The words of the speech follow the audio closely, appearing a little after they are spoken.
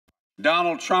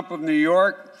Donald Trump of New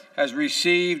York has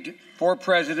received, for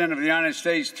President of the United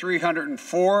States,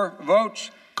 304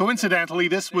 votes. Coincidentally,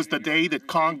 this was the day that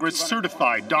Congress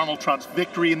certified Donald Trump's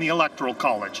victory in the Electoral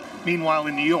College. Meanwhile,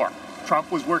 in New York,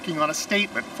 Trump was working on a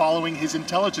statement following his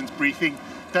intelligence briefing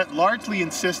that largely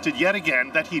insisted yet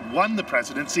again that he'd won the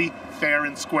presidency fair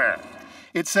and square.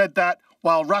 It said that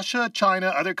while Russia, China,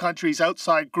 other countries,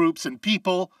 outside groups and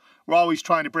people were always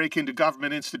trying to break into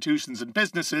government institutions and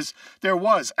businesses, there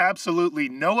was absolutely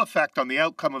no effect on the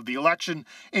outcome of the election,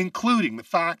 including the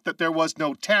fact that there was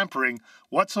no tampering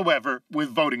whatsoever with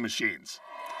voting machines.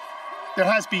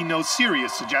 There has been no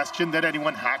serious suggestion that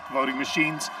anyone hacked voting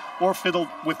machines or fiddled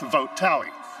with the vote tally.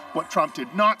 What Trump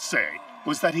did not say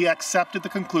was that he accepted the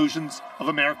conclusions of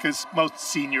America's most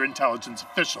senior intelligence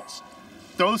officials.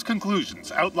 Those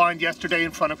conclusions, outlined yesterday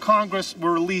in front of Congress,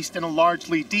 were released in a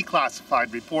largely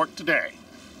declassified report today.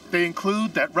 They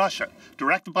include that Russia,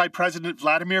 directed by President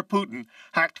Vladimir Putin,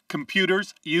 hacked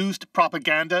computers, used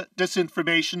propaganda,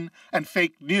 disinformation, and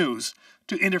fake news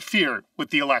to interfere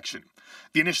with the election.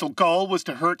 The initial goal was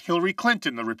to hurt Hillary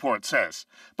Clinton, the report says.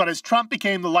 But as Trump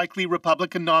became the likely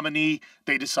Republican nominee,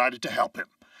 they decided to help him.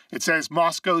 It says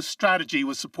Moscow's strategy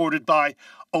was supported by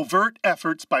overt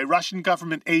efforts by Russian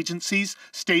government agencies,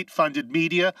 state-funded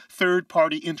media,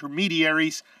 third-party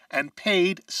intermediaries, and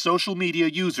paid social media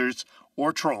users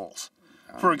or trolls.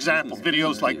 For example,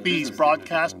 videos like these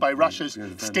broadcast by Russia's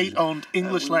state-owned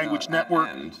English-language network,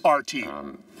 RT.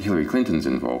 Hillary Clinton's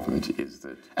involvement is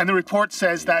that... And the report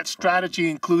says that strategy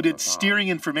included steering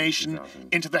information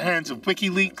into the hands of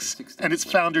WikiLeaks and its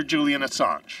founder, Julian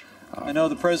Assange. I know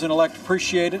the President-elect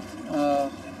appreciated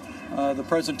the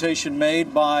presentation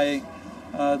made by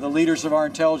the leaders of our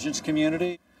intelligence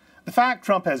community. The fact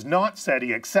Trump has not said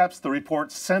he accepts the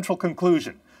report's central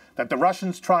conclusion, that the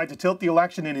Russians tried to tilt the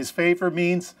election in his favor,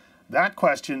 means that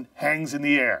question hangs in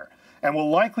the air and will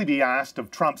likely be asked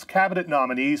of Trump's cabinet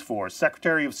nominees for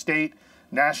Secretary of State,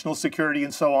 National Security,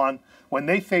 and so on when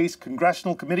they face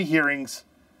congressional committee hearings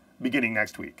beginning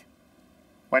next week.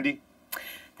 Wendy?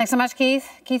 Thanks so much, Keith.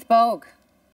 Keith Bogue.